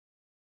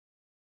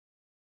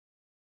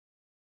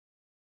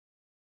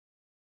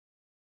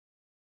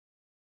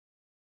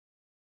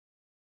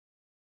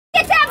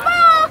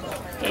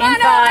Game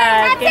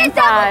 5. Game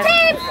 5.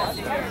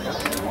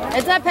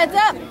 Heads up, heads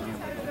up.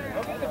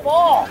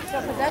 Ball.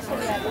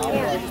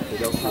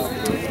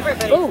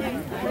 Ooh.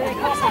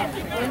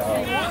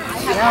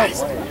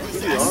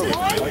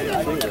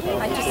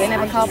 They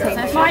never call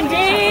possession. Come on, D!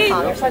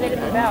 That's why they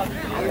didn't move out. Go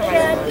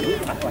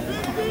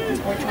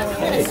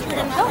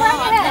right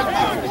ahead.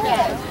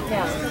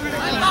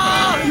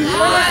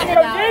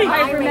 I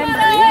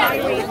remember.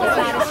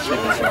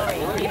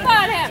 Keep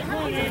on him.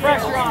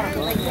 Pressure on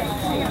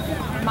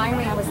him. My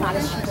ring was not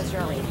as cheap as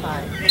your lead,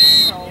 but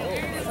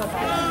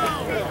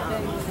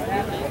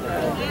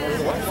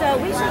so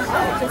we should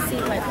just see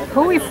what. Who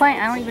are we playing?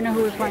 I don't even know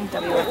who we're playing.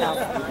 WFL.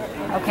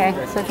 Okay,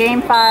 so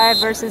game 5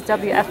 versus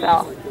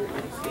WFL.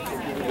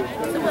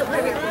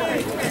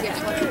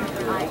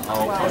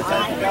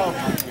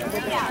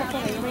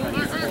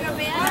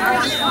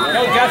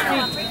 Go, Justy.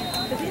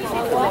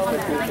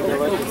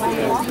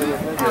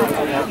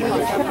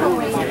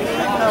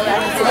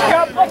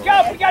 Look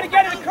up, we gotta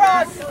get it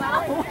across.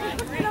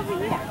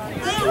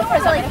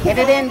 Get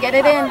it in, get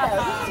it in.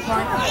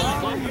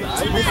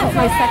 This is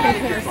my second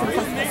hitter since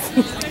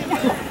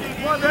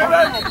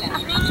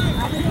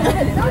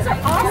those are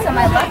awesome,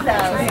 I love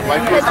those.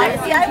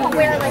 See, I will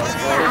wear like,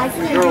 I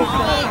can do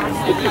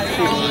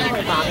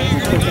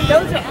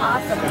those are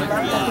awesome, I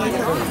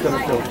love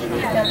those.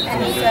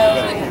 And so,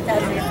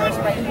 that's your first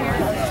right here.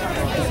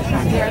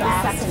 Here, the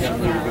second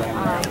here.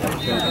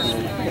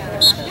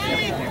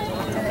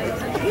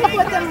 We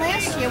put them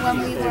last year when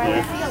we were at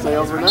the field.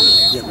 Sales are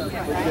nice.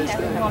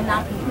 Well,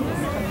 not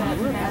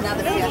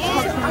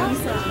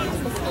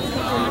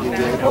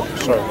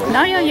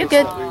No, you're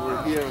good.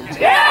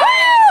 Yeah.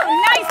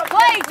 Nice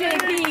play,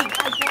 JP.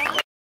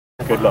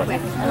 Good luck.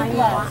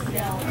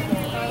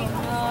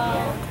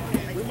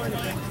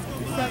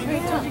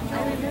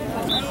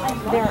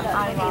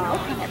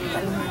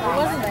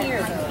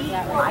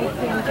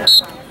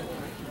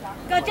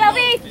 Go,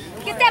 Jovi!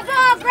 Get that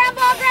ball! Grab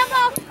ball, grab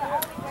ball!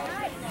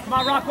 Come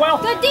on, Rockwell.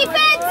 Good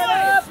defense!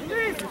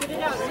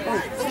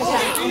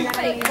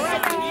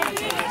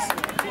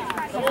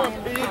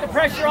 Keep the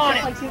pressure on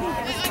it.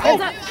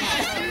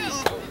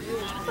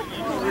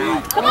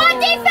 Come on,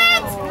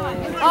 defense!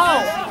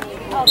 Oh,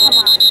 come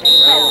on.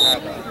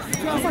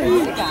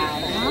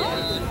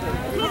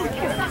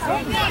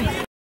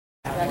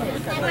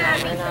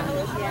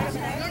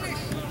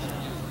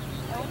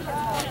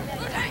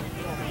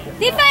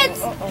 Defense!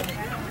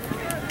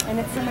 And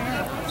it's in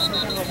there.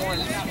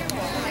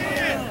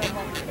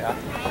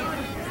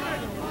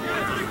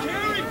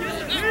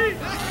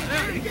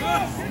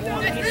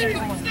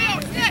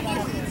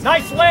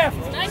 Nice lift.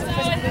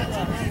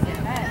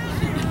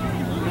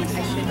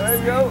 There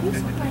you go.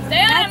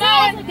 Stay on him,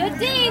 Owen. Good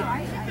D. Up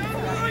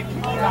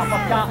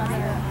top.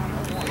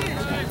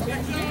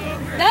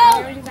 Go.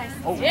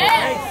 Oh,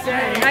 Yeah.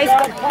 Nice,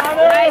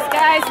 nice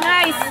guys,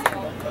 nice.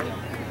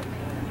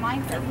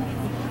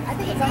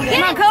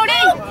 Come on,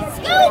 Cody.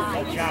 Scoop.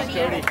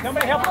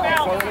 Somebody help him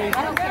out.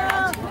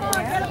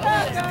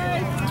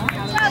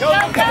 Go,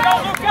 Luca. Go,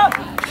 Luca.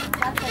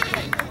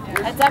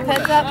 Heads up,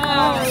 heads up. Oh,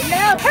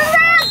 no. Turn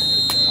around.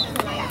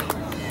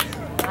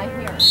 I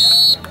hear it.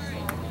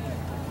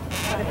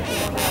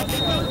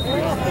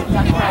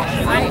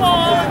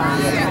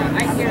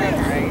 I hear it.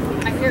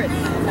 I hear it.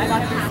 I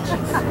got it.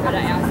 But I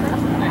asked.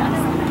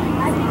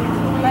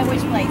 By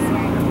which place?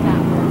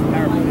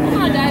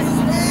 Come on, guys.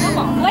 Come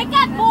on. Wake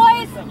up,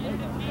 boys.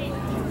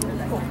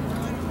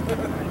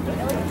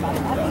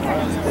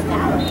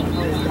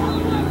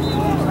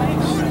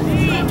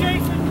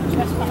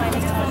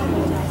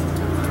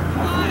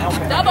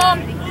 Double.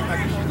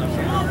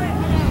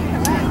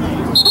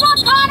 Come on,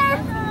 Connor.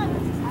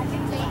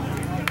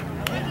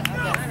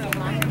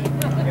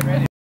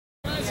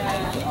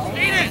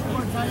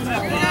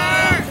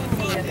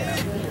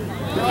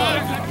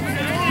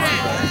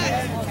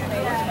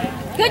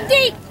 Good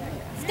deep.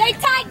 Stay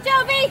tight,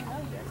 Jovi.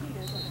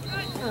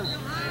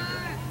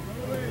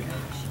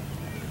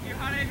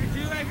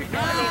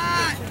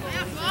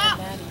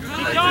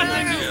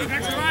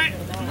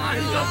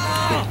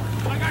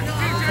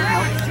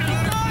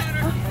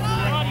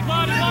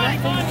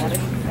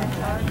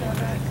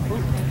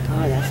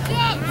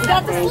 You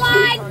got the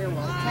slide.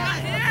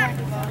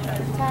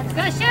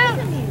 Go shoot.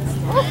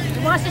 He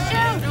wants to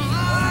shoot.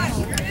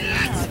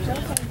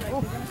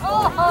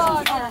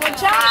 Oh, good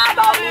job,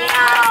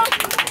 O'Neal.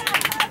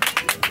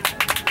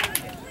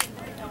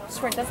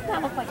 Swear, doesn't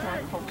that look like not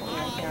hopeful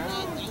right here?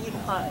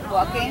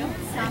 Walking?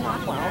 It's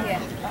not well.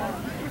 Yeah.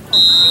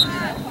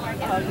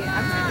 Oh, yeah.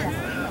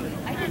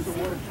 I didn't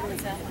see it.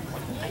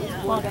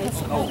 Well,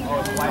 guys.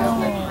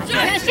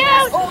 Gonna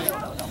shoot!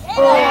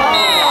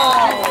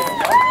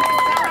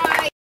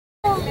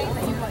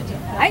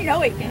 I know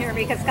he can hear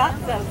me because Scott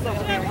says so.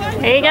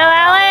 There you go,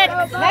 Alec.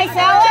 Nice,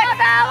 Alec!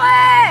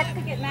 Alec!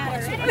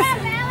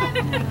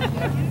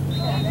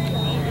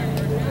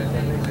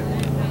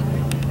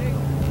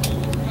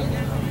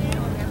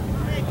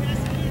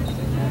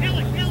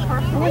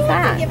 What was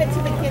that? Give it to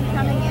the kid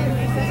coming in.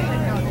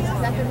 Is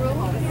that the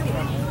rule?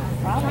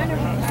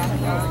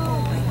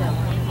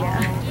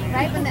 Yeah.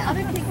 Right when the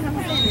other kid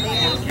comes in,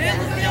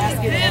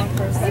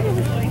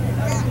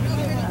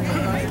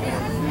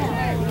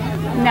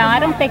 No, I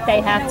don't think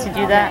they have to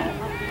do that.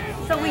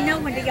 so we know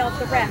when to yell at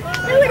the ref.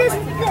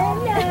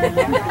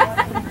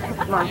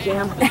 Come on,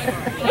 Jam.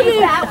 Who's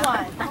that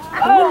one?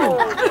 Oh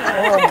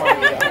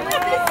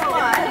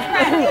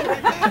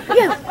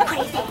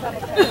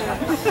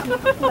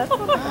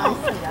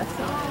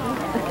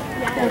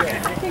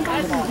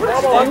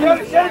get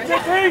it,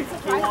 JP!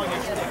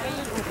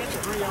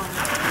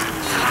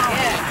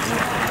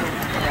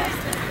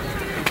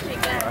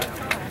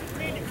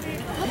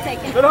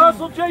 Good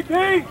hustle,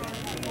 JP!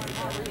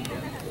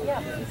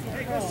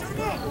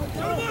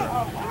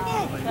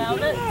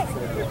 Found it.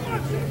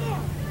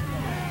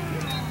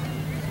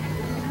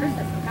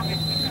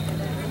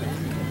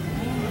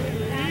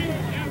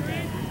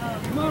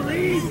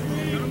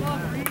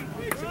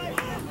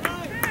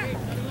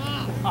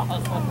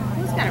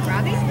 Who's got it,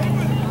 Robbie?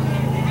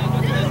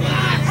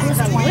 Who's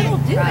a little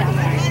dude?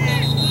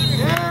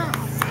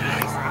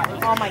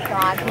 Oh my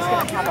God, he's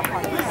gonna have a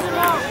heart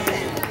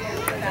attack.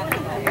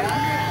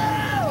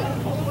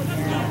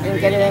 Didn't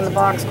get it in the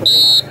box quick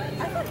enough.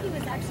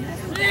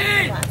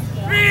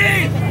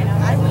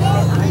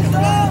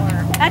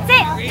 That's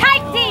it.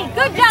 Tight D.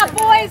 Good job,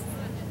 boys.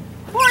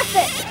 Force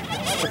it.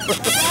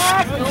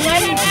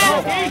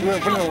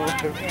 Come on.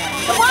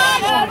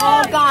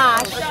 Oh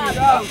gosh.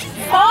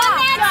 On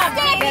that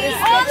stick.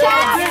 On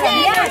that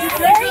stick.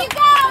 There you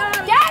go.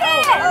 Get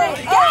it.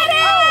 Get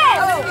it.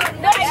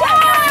 Good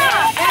job.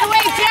 That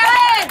way,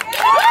 Jared.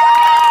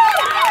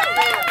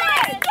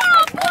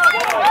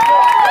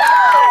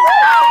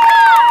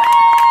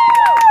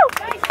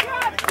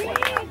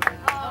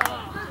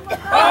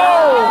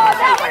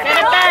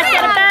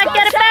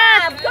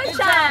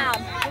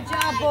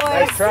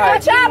 Nice try.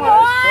 Good job,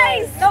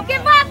 boys! Don't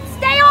give up!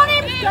 Stay on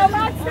him! Go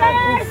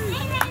upstairs!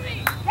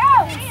 Go!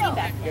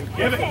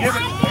 Give it.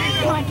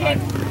 Come on, kid.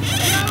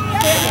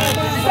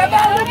 Step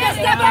out, Lucas!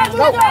 Step out,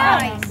 Lucas!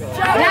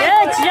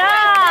 Good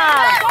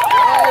job!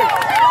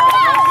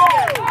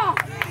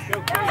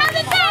 Have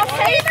it back,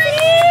 Casey!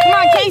 Come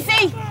on,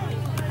 Casey.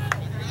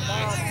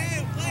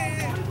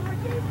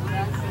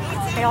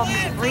 They all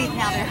need to breathe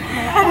now.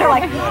 They're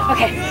like,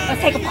 okay,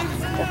 let's take a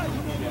pause.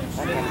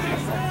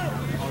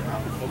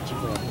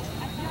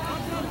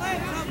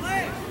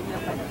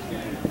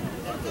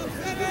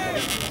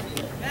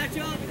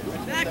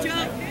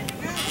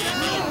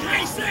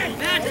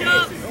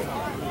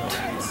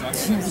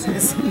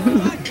 Jesus.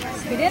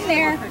 Get in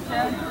there.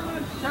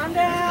 Calm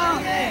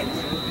down.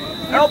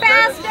 You're Help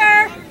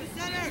faster.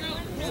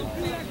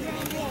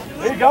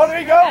 There you go. Did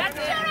it go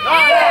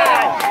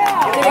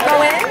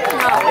in?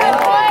 No,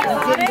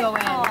 it didn't go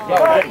in.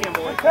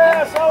 Good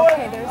pass,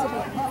 Owen.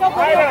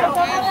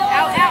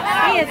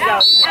 He is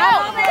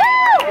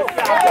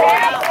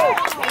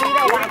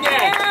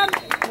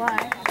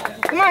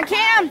Come on,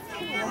 Cam.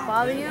 Don't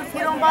bother you if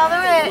you don't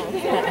bother it.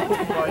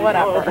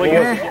 Whatever.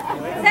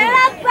 Set it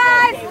up,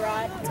 guys.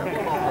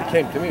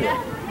 Came to me.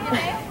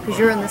 Because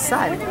you're on this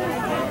side.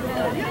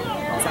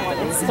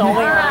 It's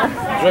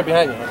right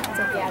behind you.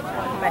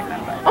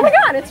 Oh my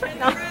God, it's right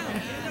now.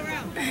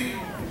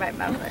 Right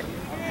my foot.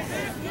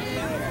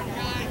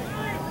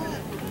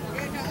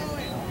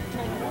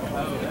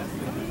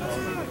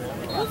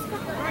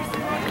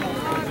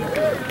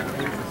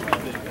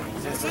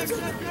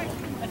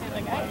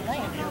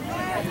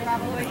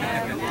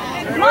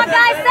 Come on,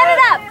 guys, set it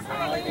up.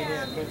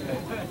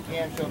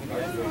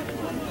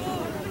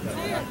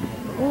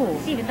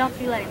 Steven, don't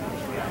be late.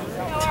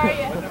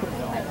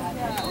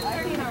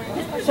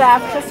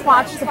 Chef, just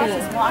watch the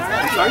beam.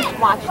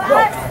 Watch the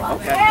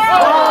Okay.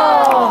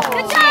 Oh!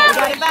 Good job!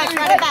 Run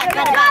it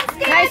back.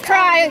 Nice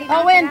try,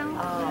 Owen.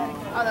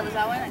 Oh, that was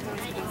Owen?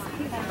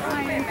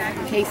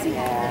 Casey.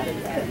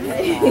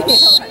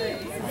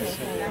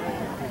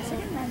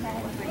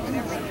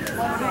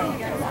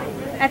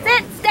 That's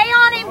it. Stay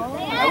on him.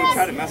 I would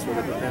try to mess with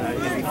it, but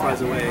then he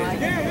flies away.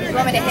 You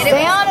want me to hit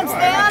Stay on him,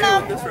 stay on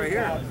him. This right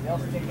here.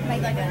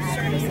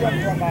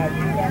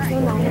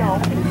 No.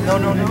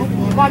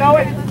 Come on,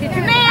 Owen. Get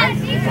your man.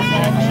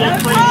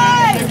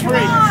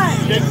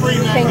 Shake free,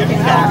 man. Thank you,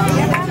 Chef.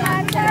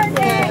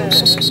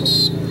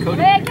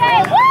 Big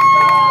game. Woo!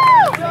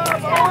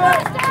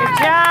 Good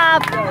job.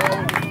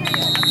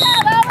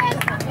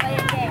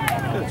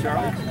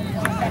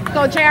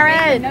 Go,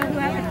 Jared.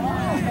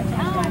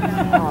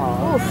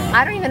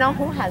 I don't even know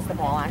who has the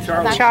ball,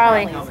 actually. That's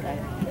Charlie. Charlie's.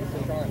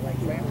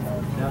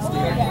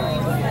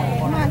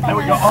 There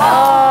we go.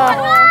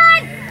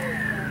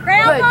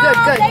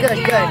 Good.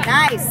 Good.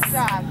 Nice. Good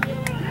job.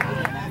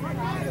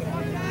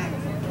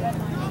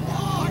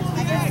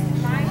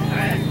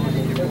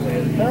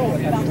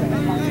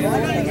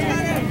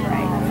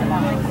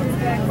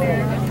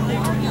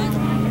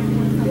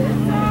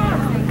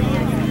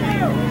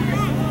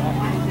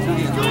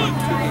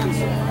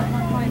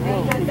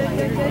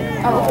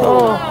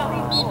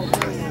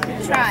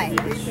 Try.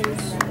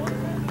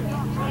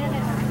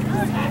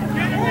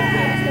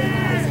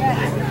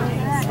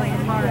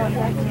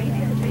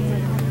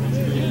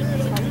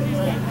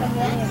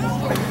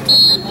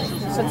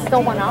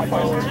 still went out for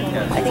it.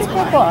 I think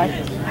we're good.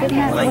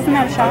 Wasn't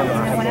that a shot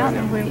when it went out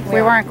and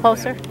we weren't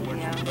closer?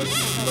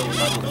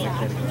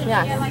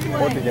 Yeah.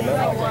 Or to get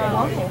out.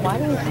 Why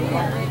do you do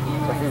that?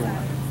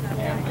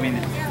 I mean,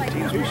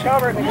 teams we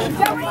covered.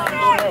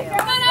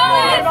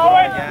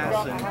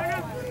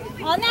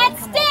 On that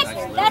stick!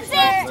 That's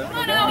it! Come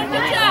on, Owen,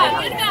 good job!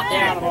 Get him out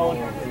there!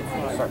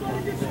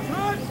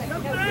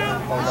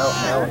 Oh, no,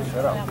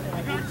 shut up.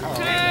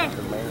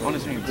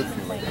 Honestly, good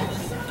for you.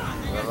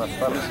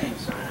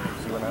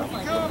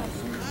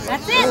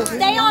 That's it!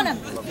 Stay on him!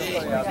 Move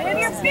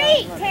your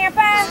feet,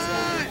 Tampa!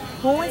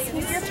 Who is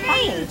your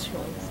page?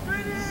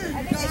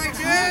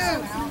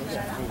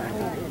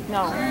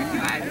 No.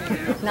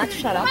 Not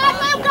shut up. Come on,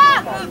 Luca!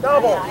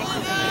 Double.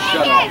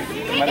 Shut up.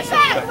 Take it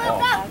back,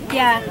 Luca!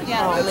 Yeah.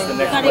 It's the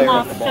next Shut player him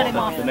off, with the shut ball. him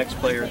off. The next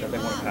player that they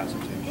want to pass it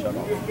to. Shut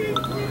off.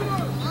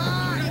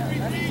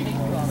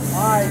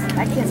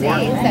 I can see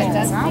that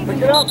doesn't. Pick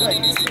it up.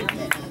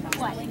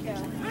 What?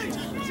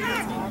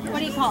 What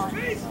do you call it?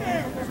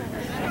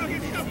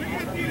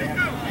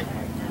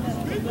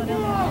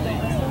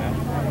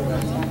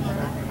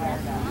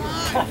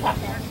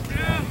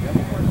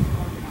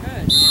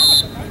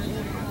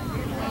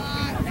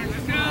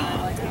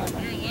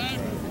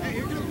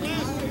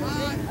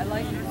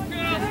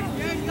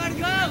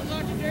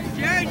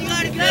 Jared, you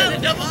gotta go!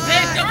 Double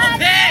pick! Double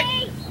pick!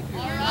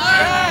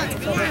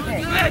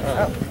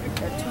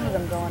 Two of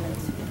them going in.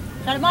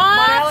 Shut him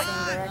off!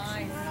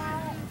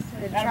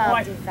 Good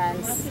job,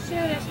 defense.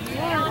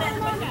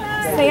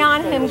 Stay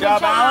on him. Good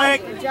job,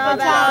 Alec. Good job,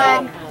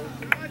 Alec.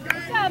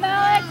 Good job,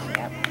 Alex!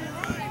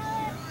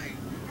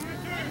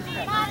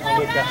 Come on,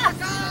 Luca!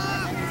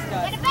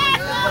 Get it back,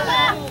 Luca!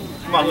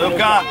 Come on,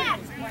 Luca.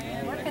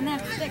 Working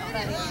that stick,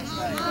 buddy.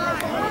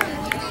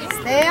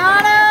 Stay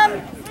on him.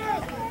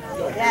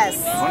 Yes.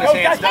 On his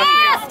hands, Dusty.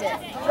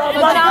 Get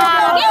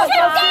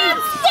your damn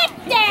stick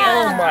down!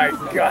 Oh my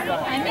God.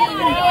 I mean,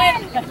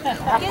 get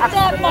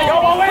that ball.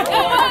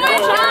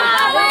 Good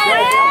job,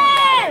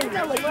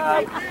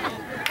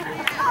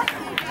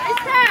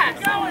 nice pass.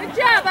 Good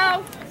job, O.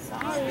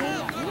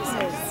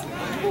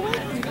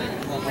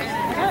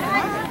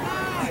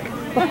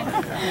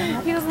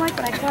 He doesn't like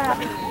when I clap.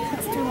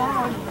 It's too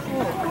loud.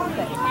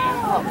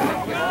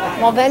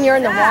 Well, then you're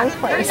in the wrong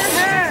place.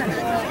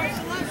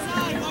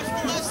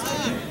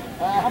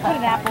 I'll put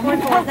an apple. Is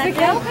that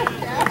Joe?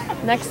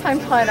 Next time,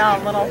 put a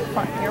little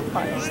ear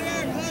punch.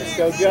 Let's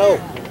go, Joe.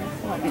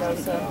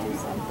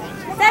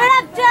 Set it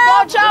up, Joe!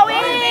 Go,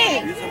 Joey!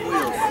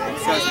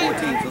 Size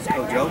 14, let's go,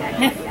 Joe.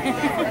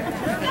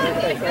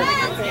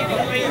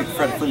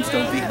 Fred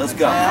Flintstone beat, let's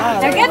go.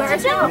 They're good for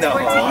Joe. No, I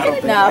don't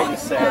think No.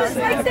 It's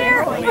right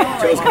there.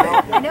 Joe's coming.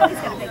 I know he's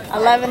going to make it.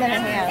 11 and a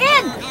half.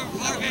 In!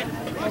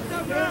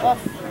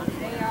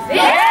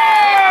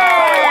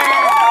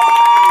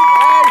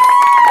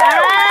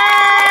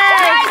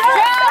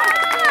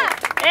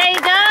 There you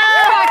go.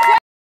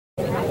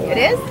 It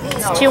is?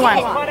 It's 2-1.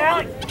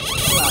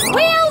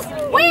 Wheels!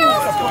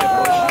 Wheels!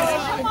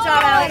 Good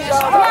job, Alec.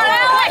 Come on,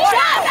 Alex!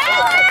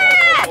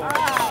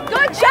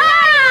 Good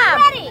job!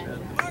 Ready!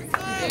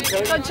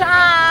 Good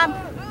job!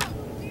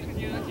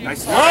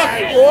 Nice look.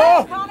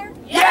 Whoa. Connor?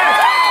 Yes.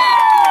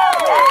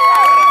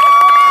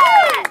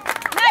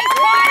 Nice,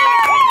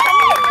 Connor!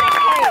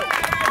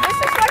 This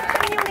is what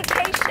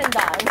communication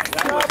does.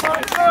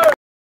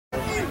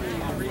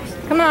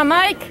 Come on,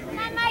 Mike. Come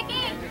on,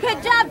 Mikey! Good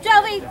job,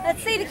 Joey!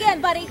 Let's see it again,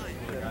 buddy.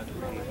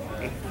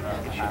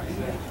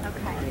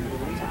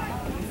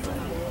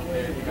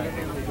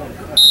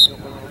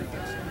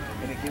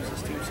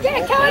 Get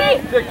it, Cody!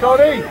 Good,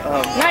 Cody.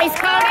 Nice,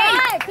 Cody. All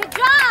right, good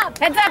job!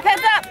 Heads up,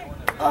 heads up.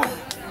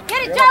 Get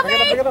it,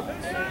 Joey!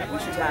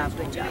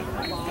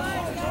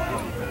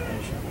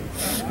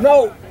 No.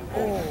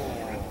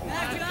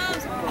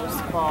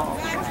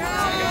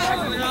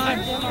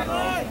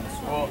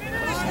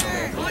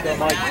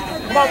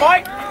 Come on,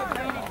 Mike.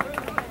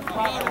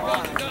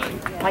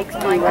 Mike's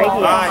right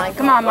here.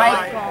 Come on,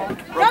 Mike.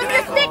 Throw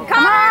your stick,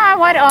 Come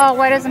Connor! on.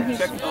 Why doesn't he?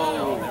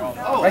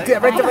 Right there,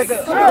 right there, right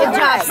there. Good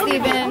job,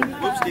 Steven.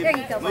 Move,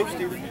 Steven. Move,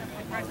 Steven.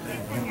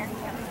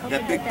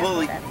 That big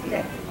bully.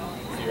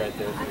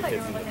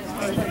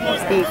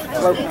 Steve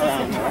floating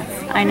around.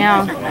 I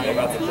know. They're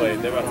about to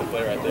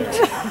play right there.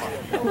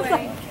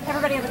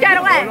 Get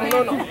away!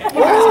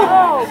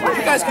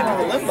 You guys can do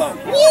the limbo.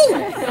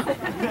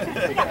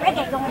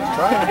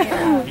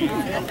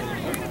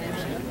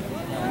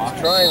 He's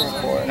trying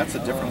for it. That's a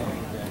different one.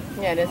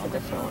 Yeah, it is a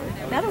different one.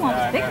 The other one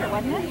was bigger,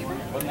 wasn't it?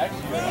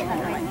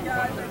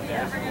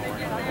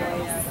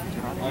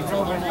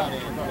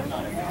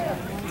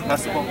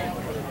 Pass the ball.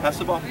 Pass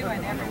the ball.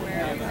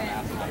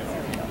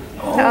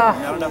 Oh.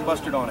 Not enough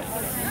mustard on it.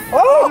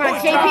 Oh, Come on,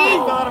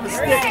 JP. Got him a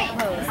stick.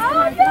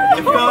 Oh, no!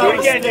 You've got him a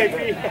again, stick.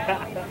 JP.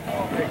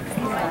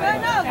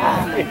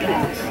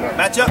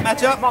 Match up,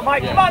 match up. Come on,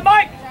 Mike. Come on,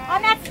 Mike.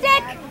 On that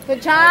stick!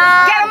 Good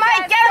job. Get him,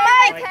 Mike. Get him,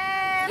 Mike.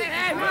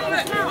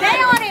 Stay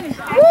on him!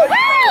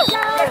 Woo-hoo!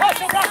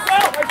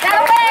 Get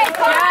away,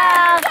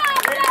 Connor!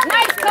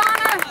 Nice,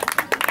 Connor!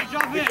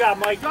 Good job,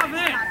 Mike. Drop in!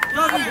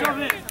 Drop in! Drop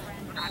in!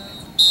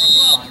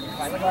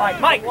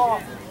 Mike.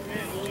 Come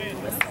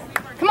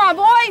on,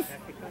 boys.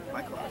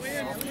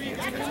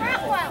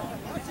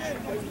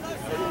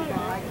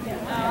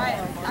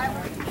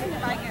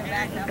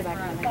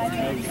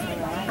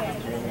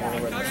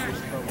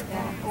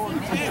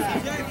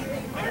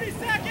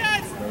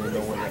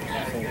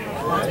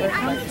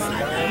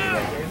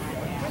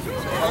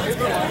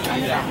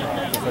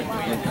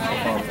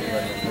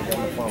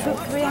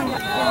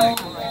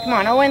 Come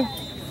on, Owen.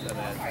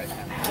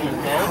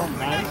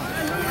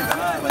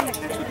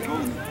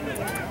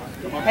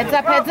 Heads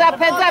up, heads up,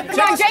 heads up. Come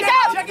on,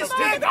 Jacob.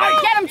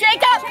 Get him,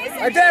 Jacob.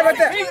 Right there, right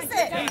there. Get it, get it,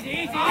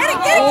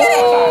 get it!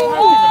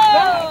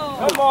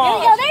 Come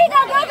on. There you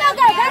go, go, go,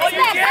 go! That is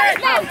fast,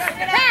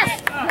 pass!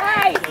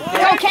 Nice!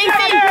 Go,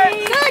 Casey.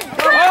 Good!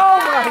 Oh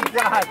my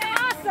God.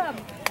 Awesome!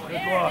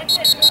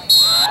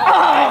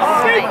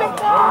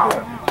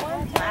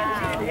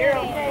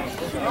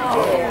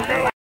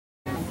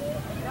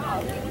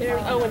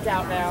 There's Owen's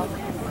out now.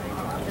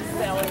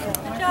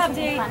 Good job, D.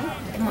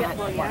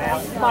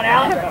 Come on,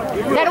 Alan.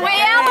 Get away,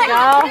 Alan.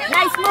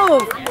 Nice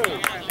move.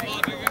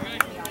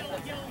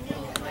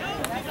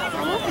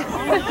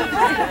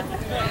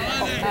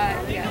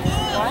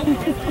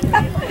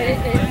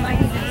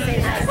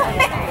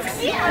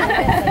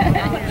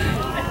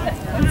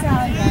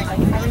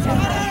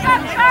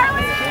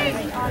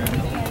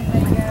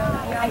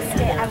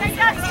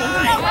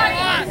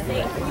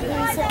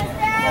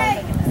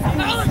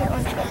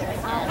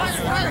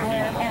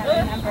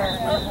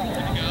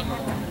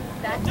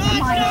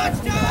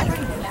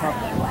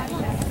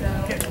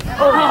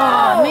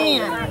 Oh,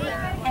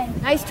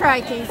 man. Nice try,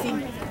 Casey.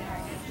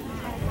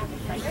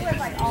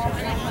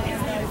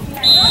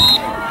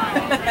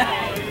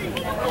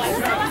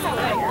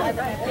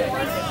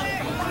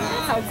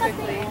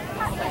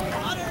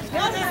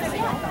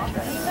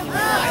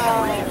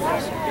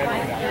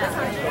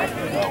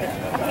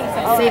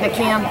 Save it,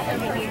 Cam.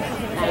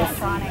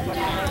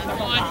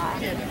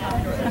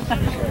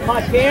 Come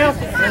on, Cam.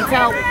 Let's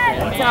out.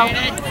 Let's out.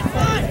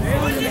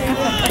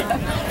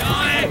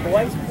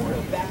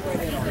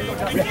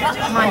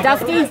 Come on,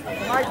 Dusty.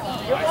 Might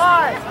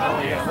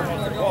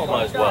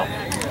as well.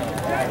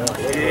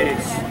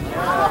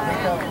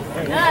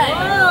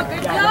 Oh,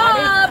 good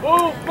job!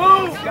 Move,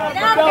 move. Get out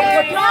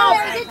there! Get out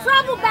there! He's in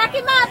trouble! Back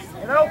him up!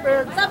 Get out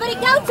there. Somebody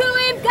go to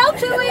him! Go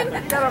to him!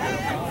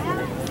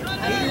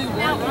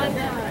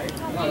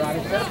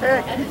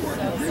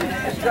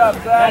 Good job,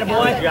 Zach.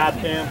 Good job,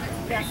 Cam.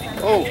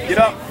 Oh, get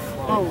up.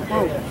 Oh,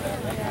 oh.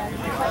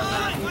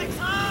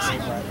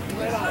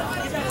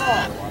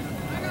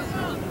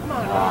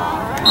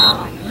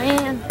 Oh,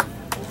 man.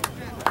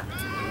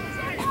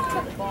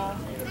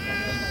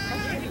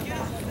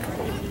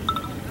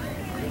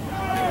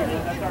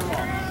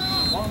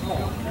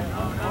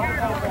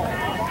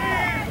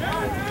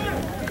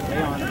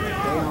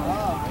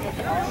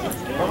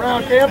 Turn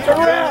around, Cam. Turn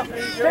around.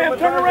 Cam,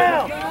 turn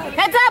around.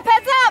 Heads up,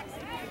 heads up.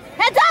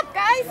 Heads up,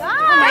 guys.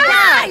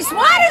 Nice!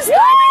 What is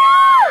going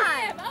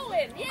on?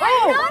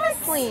 Oh,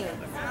 honestly.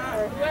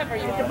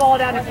 Get the ball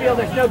down the field.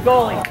 There's no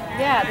goalie.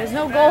 Yeah, there's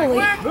no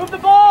goalie. Move the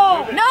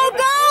ball. No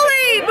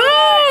goalie!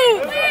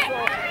 Move!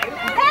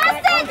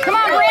 Pass it! Come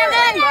on,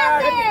 Brandon.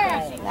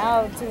 Pass it!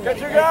 No, too. Get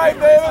your guy,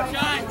 David.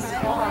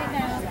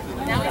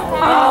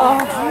 Oh,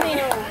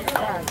 man.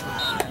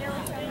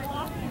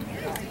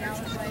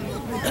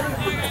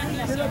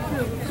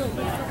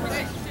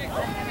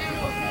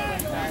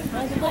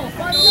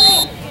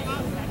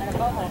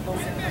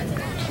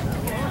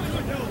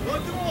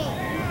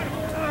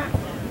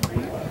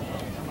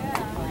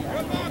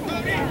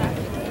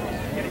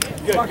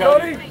 Good,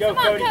 Cody. Go, Come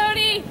on,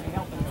 Cody.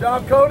 Good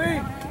job,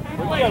 Cody.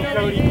 Way to go,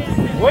 Cody.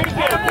 Way to go.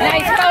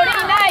 Nice, Cody,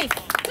 nice.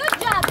 Good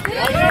job, dude!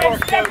 Hey,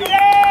 step it in.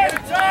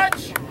 Good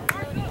touch.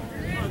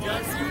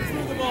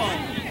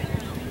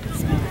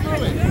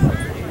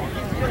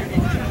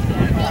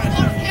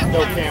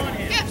 Go, Cam.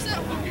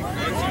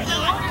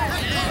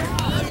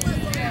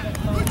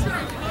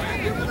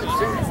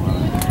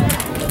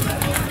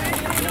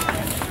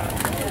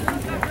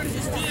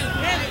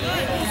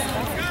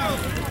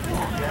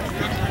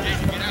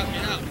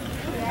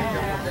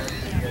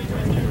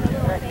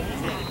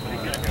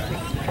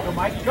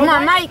 Come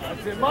on, Mike.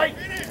 That's it, Mike.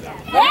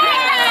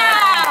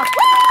 Yeah!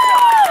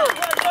 Woo!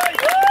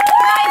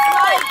 Nice,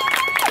 Mike.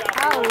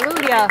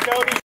 Hallelujah.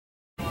 Cody.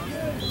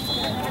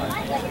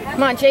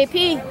 Come on,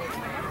 JP.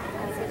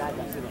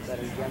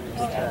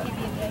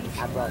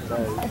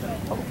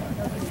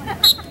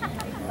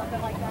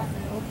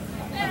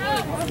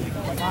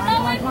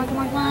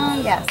 Come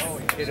on. Yes.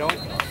 No.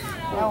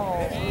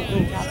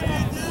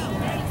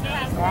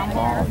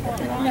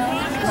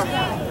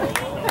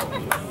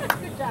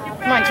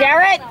 Come on,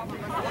 Jarrett.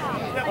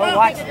 Oh,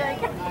 watch.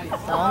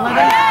 Don't let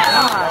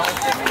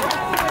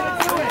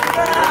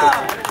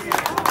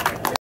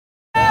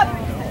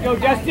him. Go,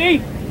 Dusty.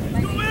 Come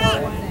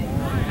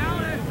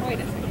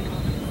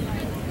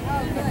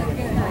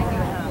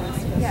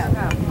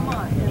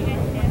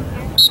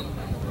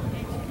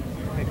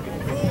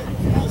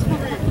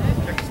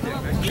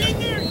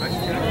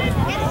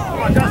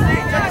on, Dusty.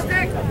 Take a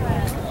stick.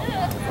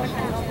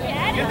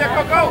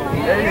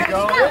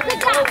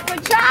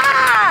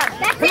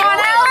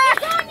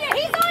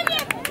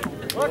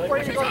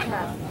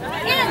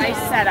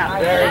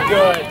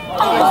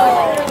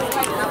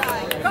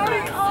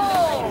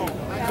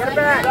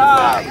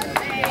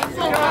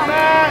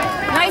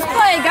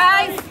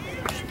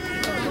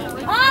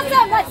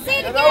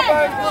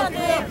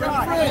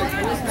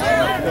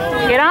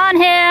 Get on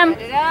him.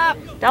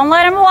 Don't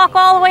let him walk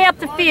all the way up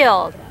the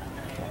field.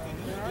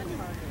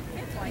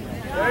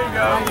 There you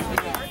go.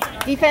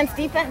 Defense,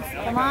 defense.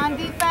 Come on,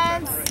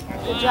 defense.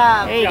 Good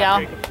job. There you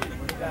go.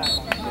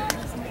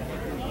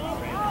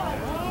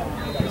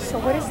 So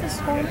what is the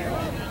score?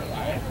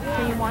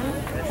 3-1?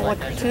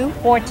 4-2.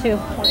 4-2.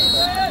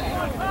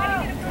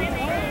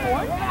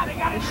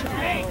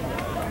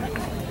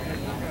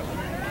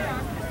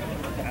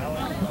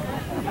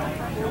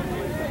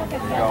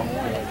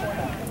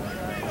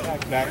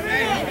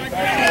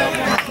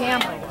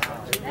 Cam.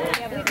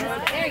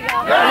 There you go.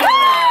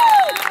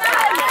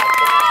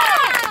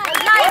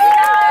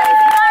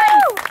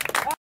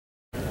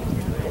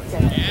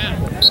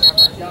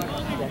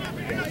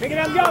 Make it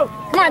go.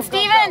 Come on,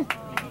 Steven.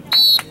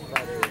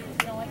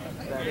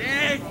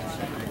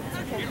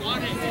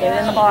 Get it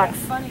in the box.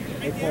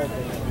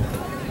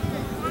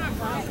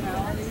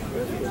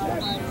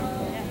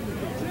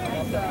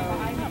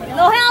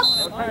 No help.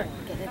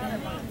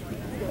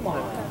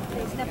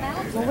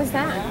 What was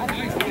that? I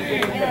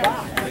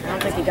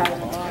don't think he got it in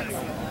the box.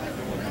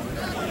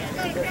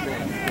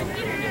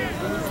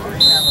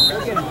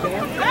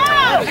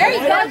 There you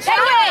go. Good job.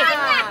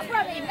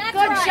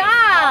 Good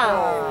job.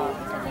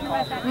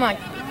 Come on.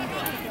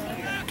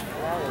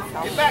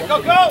 Get back, go,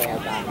 go.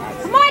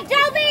 Come on,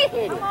 Toby.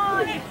 Good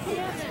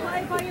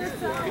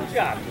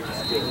job.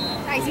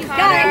 Nice, he's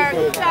got it.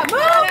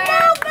 Move.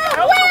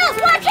 Wills,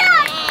 watch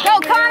out. Go,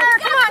 Connor.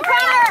 Come on,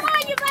 Connor. Come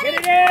on, you buddy. Get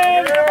it in.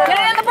 Get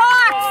it in the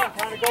box.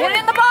 Get it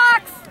in the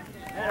box.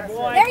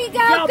 There you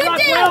go. Good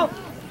deal.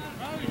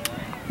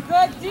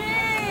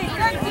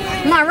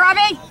 Come on,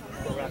 Robbie.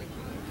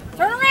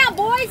 Turn around,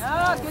 boys.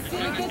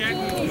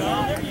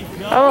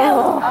 Oh.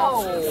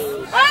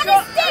 On the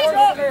stick.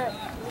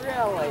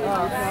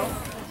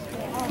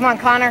 Come on,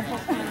 Connor.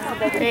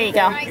 There you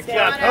go.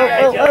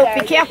 Oh,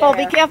 be careful,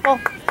 be careful.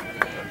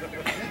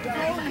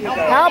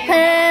 Help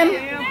him.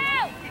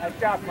 Nice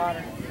job,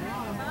 Connor.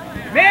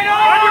 Man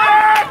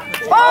on!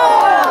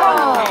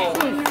 Oh!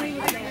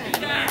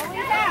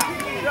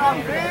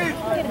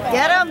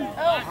 Get him.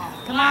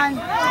 Come on.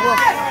 Look,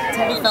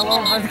 Teddy fell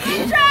over the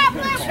kid.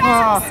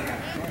 Oh.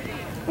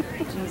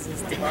 Jesus.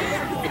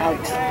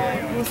 Ouch.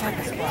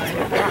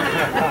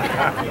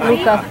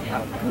 Luca.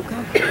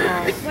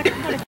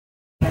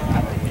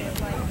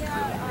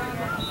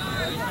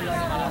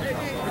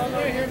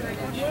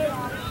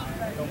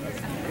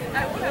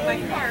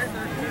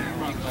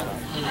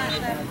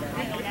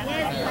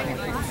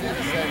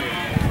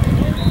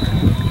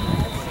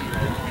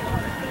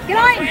 Get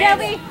on him,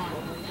 Toby.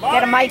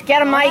 Get him, Mike.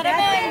 Get him, Mike.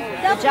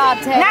 Good job,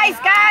 Ted. Nice,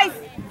 guys.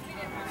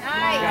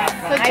 Nice.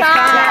 Good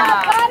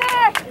job.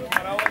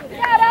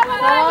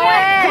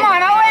 Come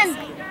on, Owen.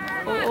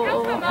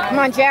 Come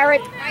on,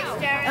 Jared. Nice,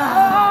 Jared.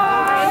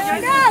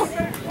 Go.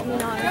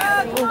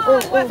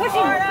 Push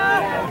him.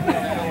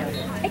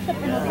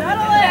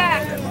 Settle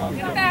it.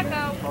 Get it back,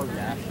 though.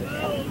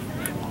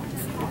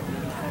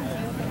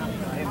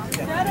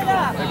 Set it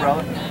up. Hey,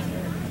 brother.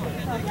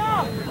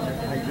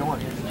 How you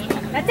doing?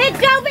 That's it,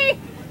 Toby.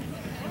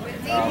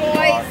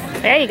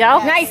 Boys. There you go.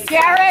 Nice,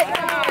 Jared.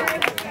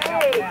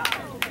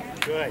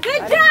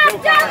 Good job,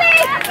 Toby.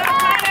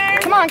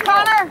 Come on,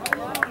 Connor.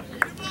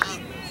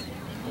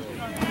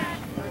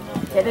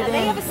 Get it They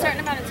in. have a certain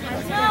amount of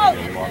time to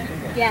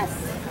Yes.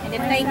 And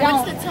if they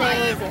don't, What's the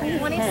time?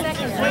 20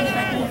 seconds.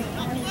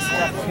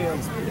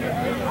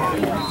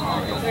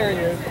 There he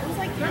is.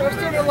 First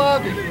in the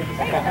lobby.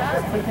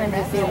 Sometimes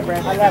you see the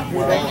breath. I left you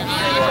there.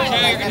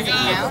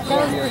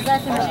 those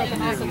possessions they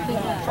can also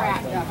keep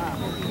track.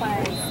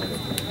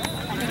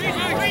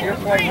 You're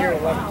playing here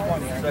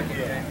 11:20. Second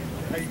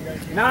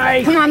game.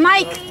 Nice. Come on,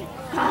 Mike.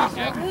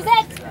 Who's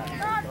it?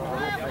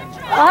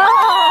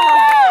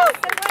 Oh.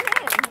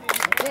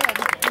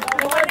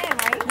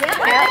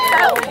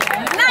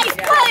 Nice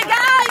play,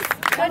 guys.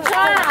 Good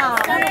job.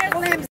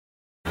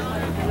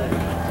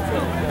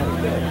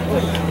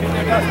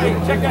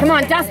 Come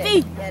on,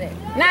 Dusty.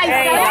 Nice,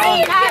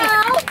 Dusty. Nice.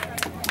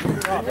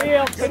 Good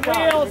wheels. Good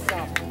wheels.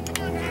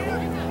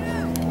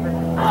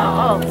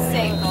 Oh.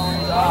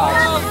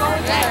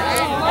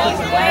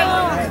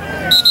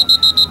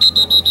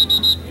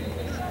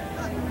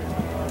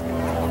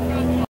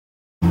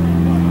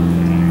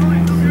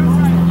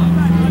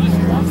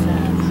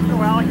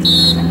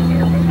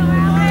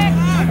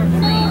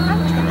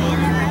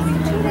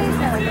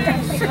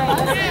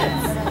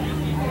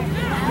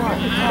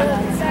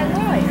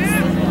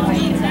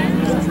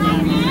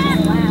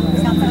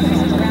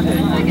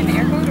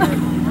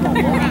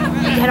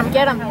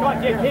 Get him. Come on,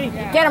 JP.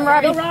 Get him,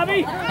 Robbie. Go, Robbie.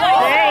 There you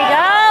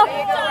go.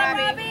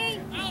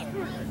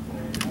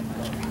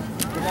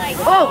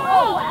 Oh.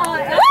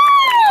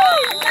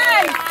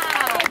 Nice.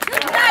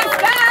 Nice,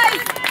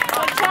 guys.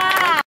 Good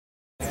job.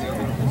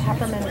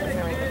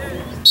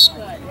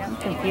 I'm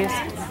confused.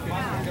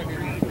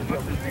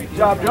 Good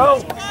job, Joe.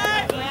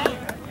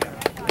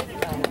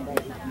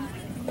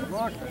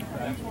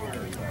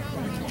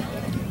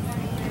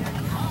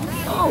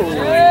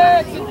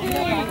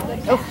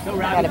 Oh,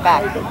 got it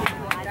back.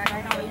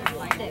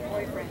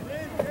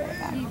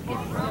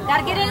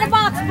 Gotta get in the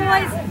box,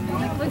 boys.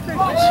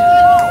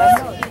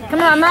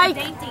 Come on, Mike.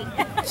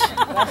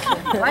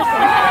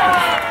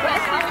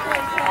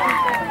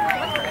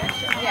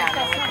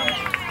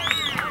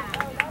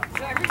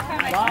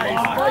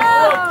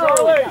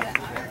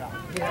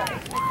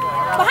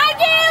 Behind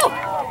you!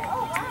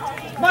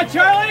 Come on,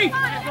 Charlie!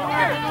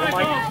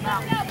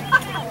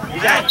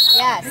 Yes.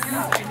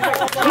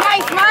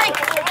 Nice, Mike.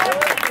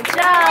 Good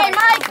job. Hey,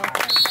 Mike.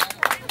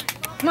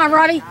 Come on,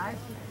 Robbie.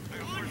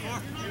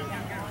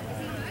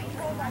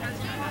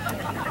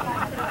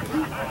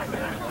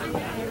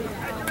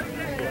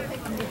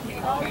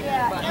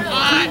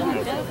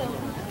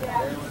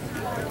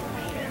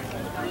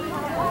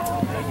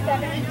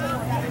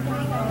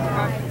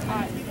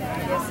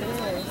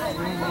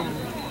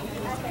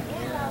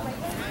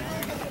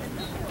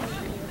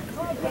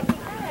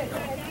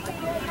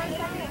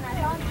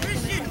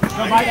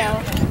 Go, Mike.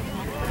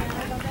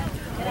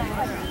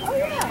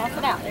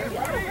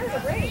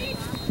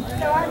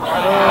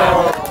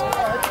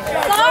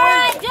 It's all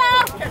right,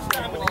 Joe.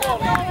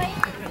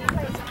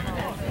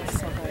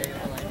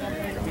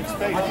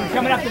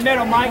 Coming up the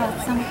middle, Mike.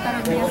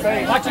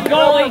 Watch your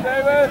goalie.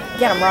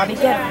 Get him, Robbie.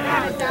 Get him.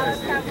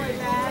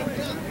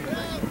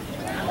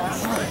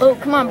 Oh,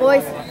 come on,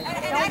 boys.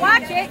 Don't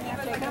watch it.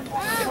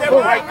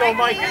 Go, Mike. Go,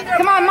 Mike.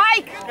 Come on,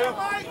 Mike.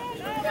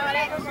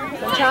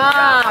 Good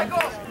job.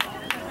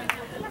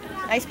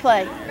 Nice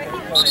play.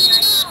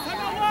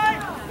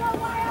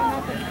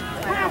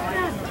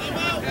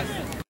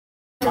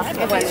 It's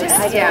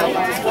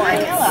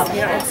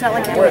not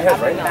like we're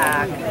ahead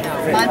back.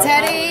 Come on,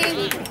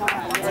 Teddy.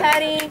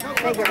 Teddy.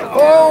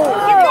 Oh.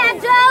 Get that,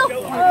 Joe.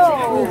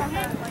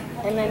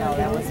 And then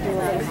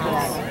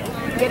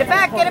get it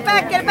back, get it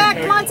back, get it back.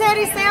 Come on,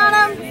 Teddy, stay on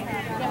him.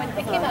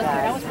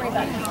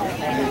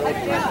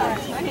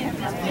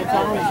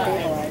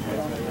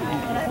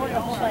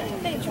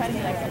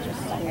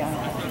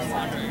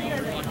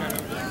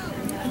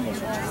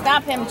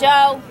 Stop him,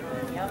 Joe.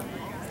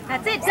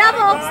 That's it,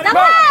 double. Stop.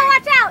 Oh,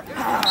 watch out.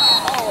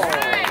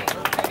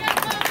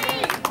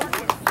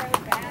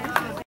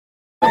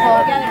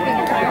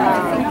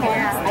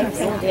 I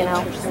think, you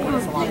know,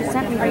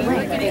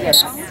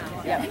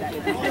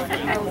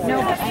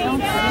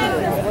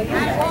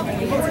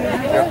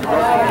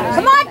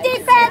 Come on,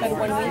 defense.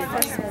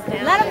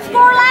 Let them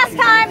score last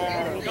time.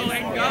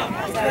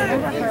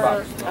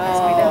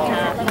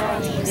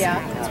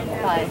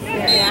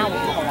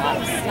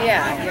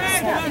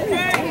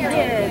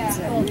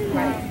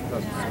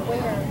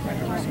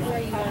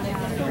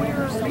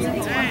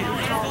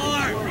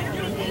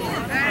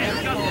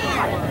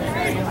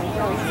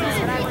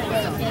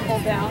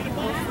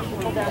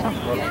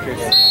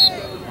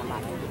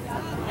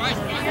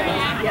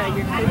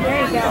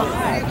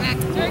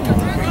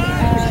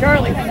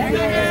 Charlie.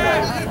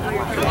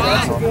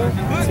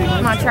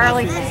 Come on,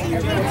 Charlie.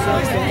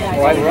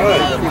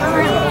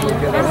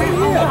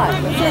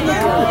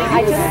 I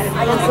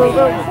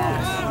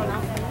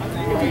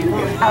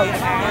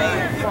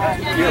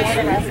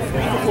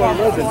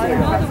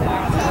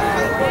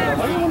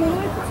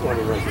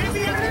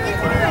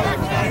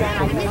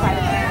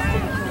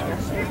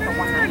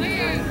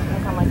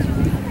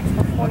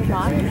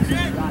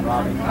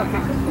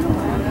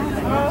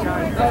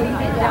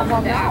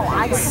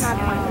just go.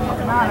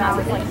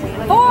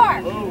 Four.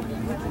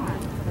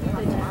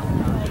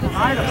 So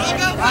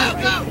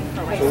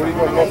what do you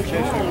want to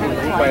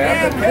by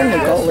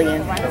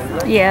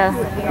Yeah.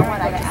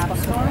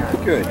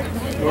 Good.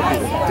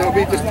 They'll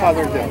be just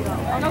powdered down.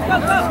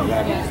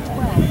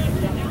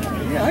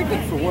 Yeah, I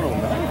cooked for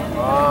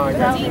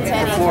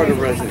 109. For Florida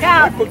residents.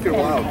 I cooked it a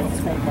while ago.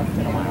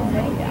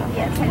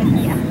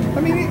 I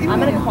mean, I'm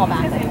going to call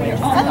back. Is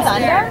that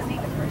thunder?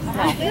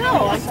 No,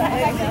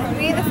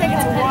 we either think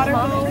it's a water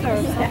boat or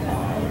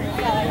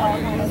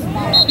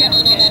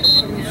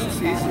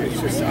it's easier. It's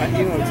just,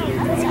 you know, it's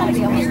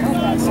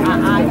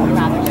I would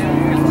rather do it.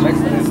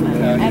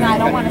 And I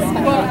don't want to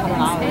spend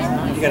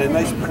 $100. You got a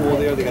nice pool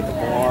there. They got the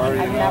bar.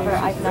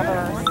 I've never.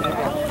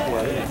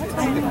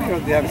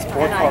 They have a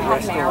sport bar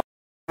restaurant.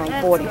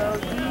 40.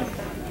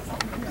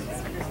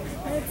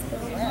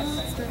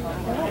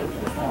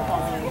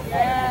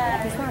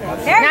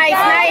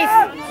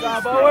 Nice. Good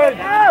job, Owen.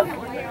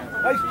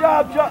 Nice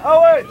job,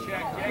 Owen.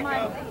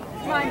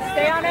 Come on,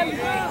 stay on him.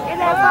 Get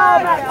that ball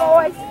back,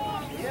 boys.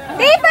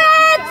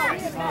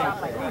 Defense!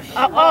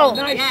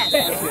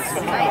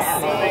 Nice.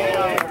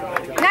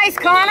 Nice,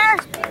 Connor.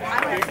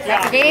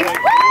 That's the game.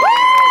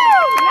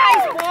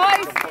 Nice,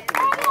 boys.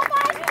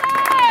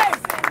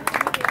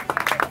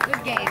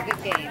 good game,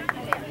 good game.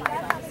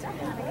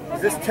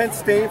 Is this tent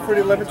staying for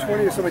the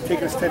 11:20 or somebody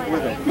taking this tent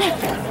with them?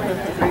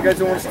 You guys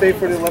don't want to stay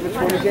for the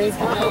 11:20 game?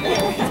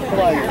 Come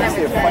on, you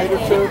see a fight or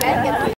two?